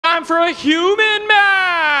time for a human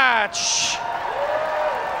match.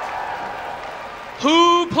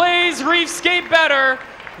 Who plays Reef Skate better,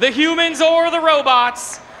 the humans or the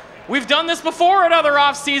robots? We've done this before at other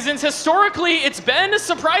off seasons. Historically, it's been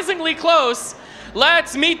surprisingly close.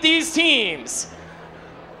 Let's meet these teams.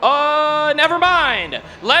 Never mind.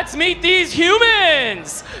 Let's meet these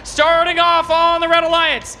humans. Starting off on the Red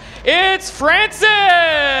Alliance, it's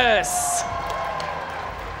Francis.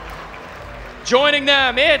 Joining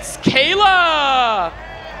them, it's Kayla.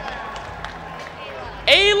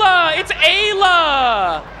 Ayla, it's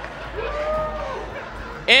Ayla.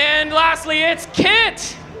 And lastly, it's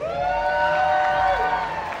Kit.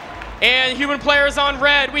 And human players on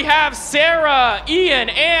red, we have Sarah, Ian,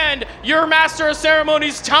 and your master of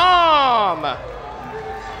ceremonies, Tom.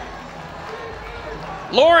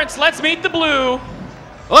 Lawrence, let's meet the blue.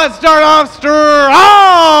 Let's start off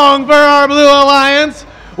strong for our Blue Alliance.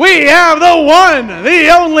 We have the one, the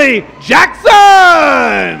only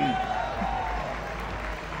Jackson.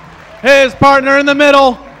 His partner in the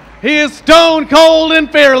middle, he is stone cold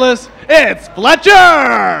and fearless. It's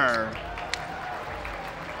Fletcher.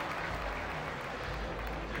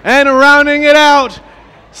 And rounding it out,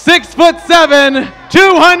 6'7",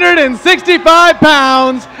 265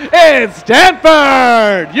 pounds, it's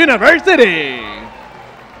Stanford University.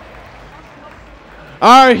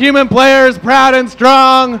 Our human players, proud and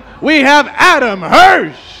strong, we have Adam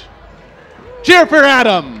Hirsch. Cheer for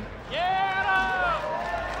Adam. Yeah.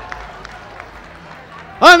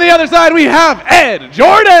 On the other side, we have Ed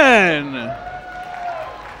Jordan.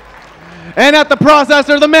 And at the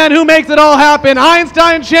processor, the man who makes it all happen,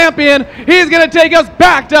 Einstein champion, he's going to take us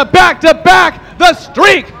back to back to back. The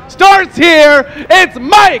streak starts here. It's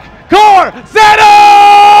Mike Corsetto!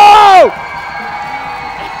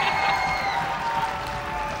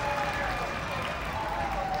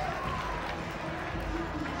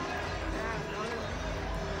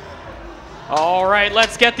 All right,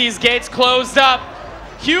 let's get these gates closed up.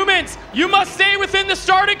 Humans, you must stay within the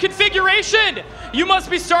starting configuration. You must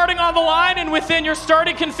be starting on the line and within your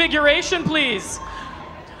starting configuration, please.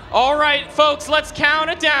 All right, folks, let's count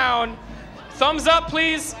it down. Thumbs up,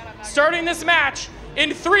 please. Starting this match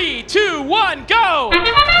in 3, 2, 1, go!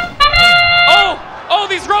 Oh,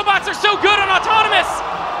 these robots are so good on autonomous.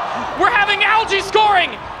 We're having Algae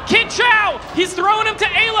scoring. Kid Chow, he's throwing him to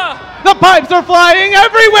Ayla. The pipes are flying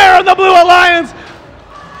everywhere in the Blue Alliance.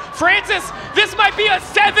 Francis, this might be a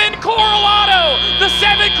 7 Coral Auto, the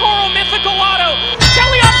 7 Coral Mythical Auto.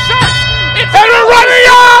 Teleop starts. It's and we're running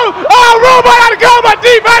out. Oh, robot out of coma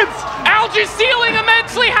defense. Algae sealing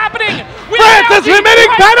immensely happening. Francis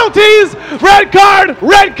committing penalties. Red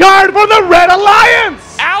card for the Red Alliance.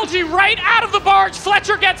 Algae right out of the barge.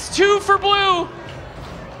 Fletcher gets 2 for blue.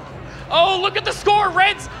 Oh, look at the score.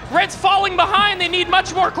 Red's falling behind. They need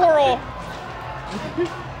much more coral.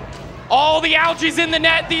 All the Algae's in the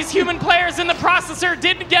net. These human players in the processor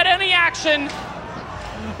didn't get any action.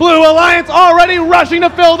 Blue Alliance already rushing to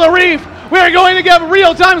fill the reef. We are going to get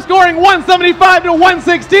real-time scoring 175 to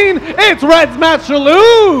 116. It's Red's match to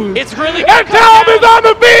lose. It's really and Tom is on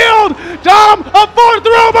the field. Tom, a 4th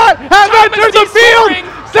robot, has entered the field.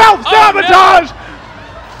 Self-sabotage. Oh,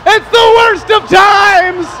 no. It's the worst of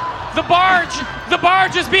times. The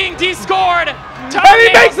barge is being descored. And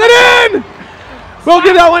he makes it in. We'll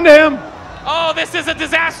give that one to him. Oh, this is a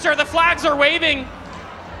disaster. The flags are waving.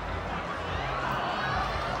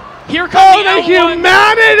 Here comes the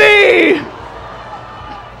humanity.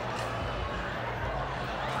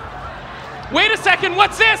 Wait a second,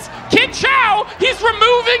 what's this? Kid Chow, he's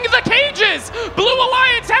removing the cages. Blue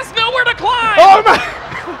Alliance has nowhere to climb. Oh my.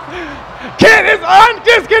 Kid is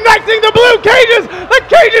disconnecting the blue cages. The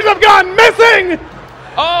cages have gone missing.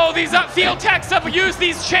 Oh, these field techs have used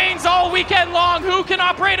these chains all weekend long. Who can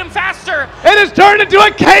operate them faster? It has turned into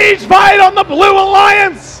a cage fight on the Blue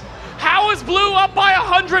Alliance. How is Blue up by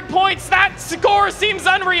 100 points? That score seems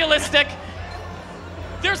unrealistic.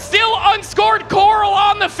 There's still unscored coral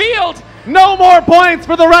on the field. No more points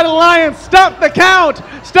for the Red Alliance. Stop the count.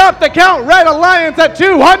 Stop the count. Red Alliance at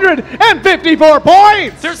 254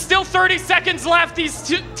 points. There's still 30 seconds left.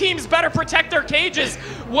 These teams better protect their cages.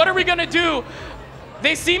 What are we going to do?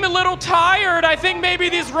 They seem a little tired. I think maybe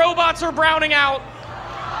these robots are browning out.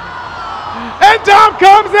 And Tom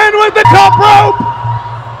comes in with the top rope.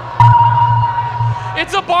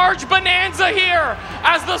 It's a barge bonanza here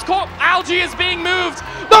as the Algae is being moved.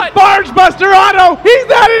 The barge buster Otto, he's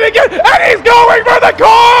at it again, and he's going for the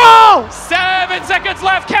call! 7 seconds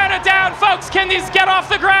left, count it down, folks. Can these get off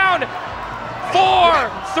the ground? 4,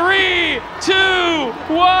 3, 2,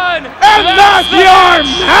 1. And that's your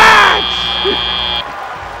match!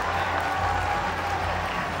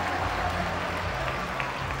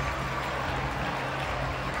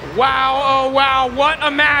 Wow, oh wow, what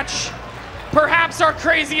a match. Perhaps our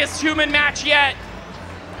craziest human match yet.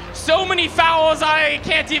 So many fouls, I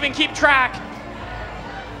can't even keep track.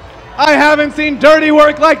 I haven't seen dirty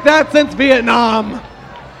work like that since Vietnam.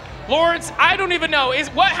 Lords, I don't even know.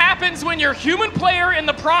 What happens when your human player in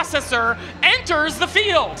the processor enters the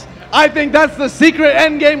field? I think that's the secret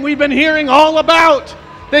endgame we've been hearing all about.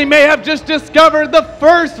 They may have just discovered the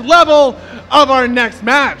first level of our next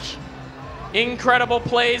match. Incredible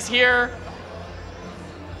plays here.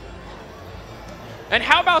 And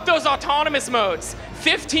how about those autonomous modes?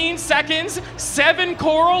 15 seconds, 7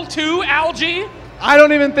 coral, 2 algae. I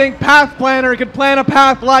don't even think Path Planner could plan a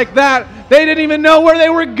path like that. They didn't even know where they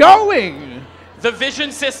were going. The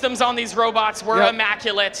vision systems on these robots were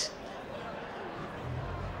immaculate.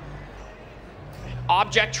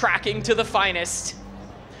 Object tracking to the finest.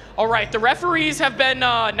 All right, the referees have been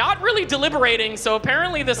not really deliberating, so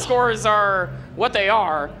apparently the scores are what they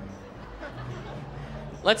are.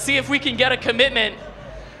 Let's see if we can get a commitment.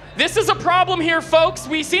 This is a problem here, folks.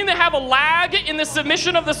 We seem to have a lag in the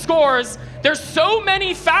submission of the scores. There's so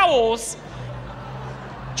many fouls.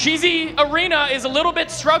 Chezy Arena is a little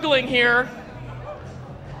bit struggling here.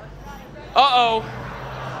 Uh-oh.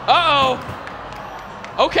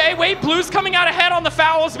 Uh-oh. Okay, wait, Blue's coming out ahead on the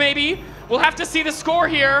fouls, maybe. We'll have to see the score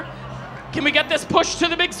here. Can we get this pushed to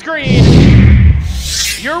the big screen?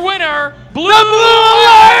 Your winner, Blue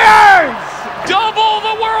Lions! Double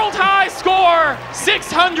the world high score,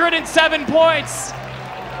 607 points.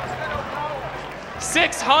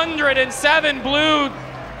 607 Blue.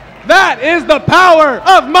 That is the power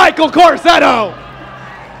of Michael Corsetto.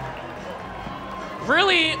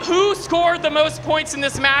 Really, who scored the most points in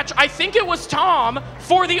this match? I think it was Tom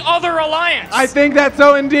for the other alliance. I think that's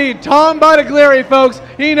so indeed. Tom Bottiglieri, folks,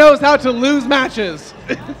 he knows how to lose matches.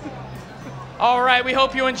 All right, we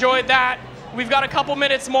hope you enjoyed that. We've got a couple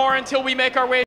minutes more until we make our way